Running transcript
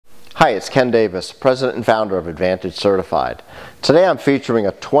Hi, it's Ken Davis, President and Founder of Advantage Certified. Today I'm featuring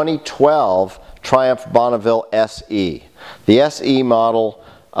a 2012 Triumph Bonneville SE. The SE model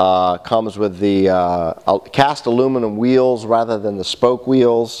comes with the cast aluminum wheels rather than the spoke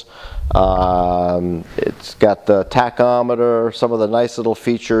wheels. It's got the tachometer, some of the nice little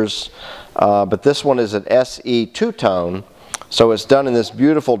features, but this one is an SE two-tone, so it's done in this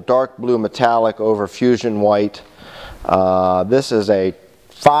beautiful dark blue metallic over fusion white. This is a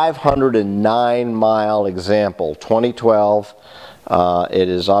 509 mile example, 2012. It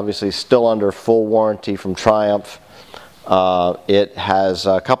is obviously still under full warranty from Triumph. It has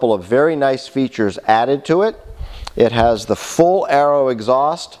a couple of very nice features added to it. It has the full aero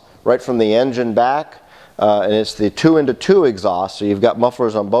exhaust right from the engine back, and it's the 2-into-2 exhaust, so you've got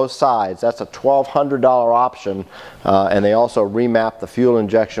mufflers on both sides. That's a $1,200 option, and they also remap the fuel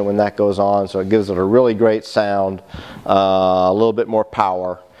injection when that goes on, so it gives it a really great sound, a little bit more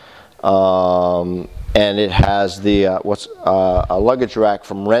power. And it has the a luggage rack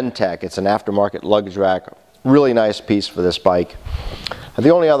from Rentec. It's an aftermarket luggage rack. Really nice piece for this bike. And the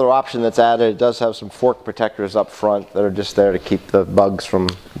only other option that's added, it does have some fork protectors up front that are just there to keep the bugs from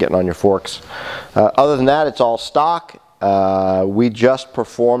getting on your forks. Other than that, it's all stock. We just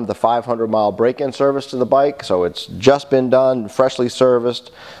performed the 500-mile break-in service to the bike, so it's just been done, freshly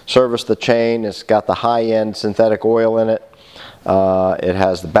serviced the chain. It's got the high-end synthetic oil in it. It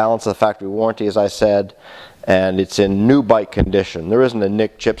has the balance of the factory warranty, as I said, and it's in new bike condition. There isn't a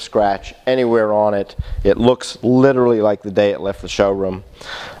nick, chip, scratch anywhere on it. It looks literally like the day it left the showroom.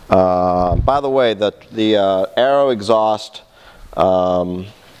 By the way, the aero exhaust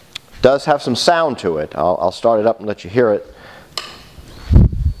does have some sound to it. I'll start it up and let you hear it.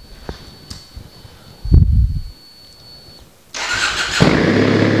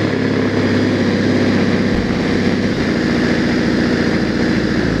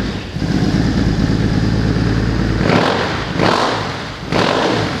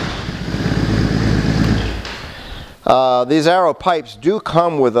 These aero pipes do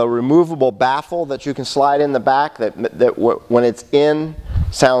come with a removable baffle that you can slide in the back that when it's in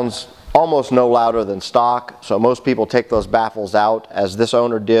sounds almost no louder than stock, so most people take those baffles out, as this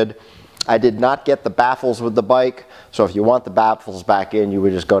owner did. I did not get the baffles with the bike, so if you want the baffles back in, you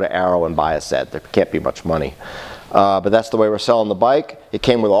would just go to Arrow and buy a set. There can't be much money. But that's the way we're selling the bike. It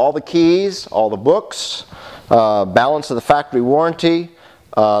came with all the keys, all the books, balance of the factory warranty.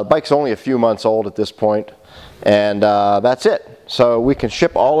 The bike's only a few months old at this point. And that's it. So we can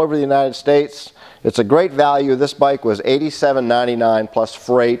ship all over the United States. It's a great value. This bike was $87.99 plus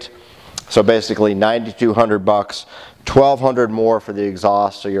freight, so basically $9,200 bucks, $1,200 more for the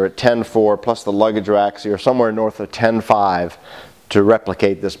exhaust, so you're at $10,400 plus the luggage rack, so you're somewhere north of $10,500 to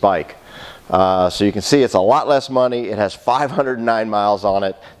replicate this bike. So you can see it's a lot less money. It has 509 miles on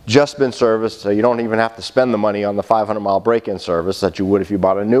it, just been serviced, so you don't even have to spend the money on the 500-mile break-in service that you would if you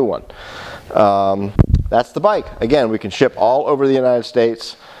bought a new one. That's the bike. Again, we can ship all over the United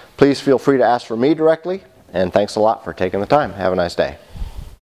States. Please feel free to ask for me directly, and thanks a lot for taking the time. Have a nice day.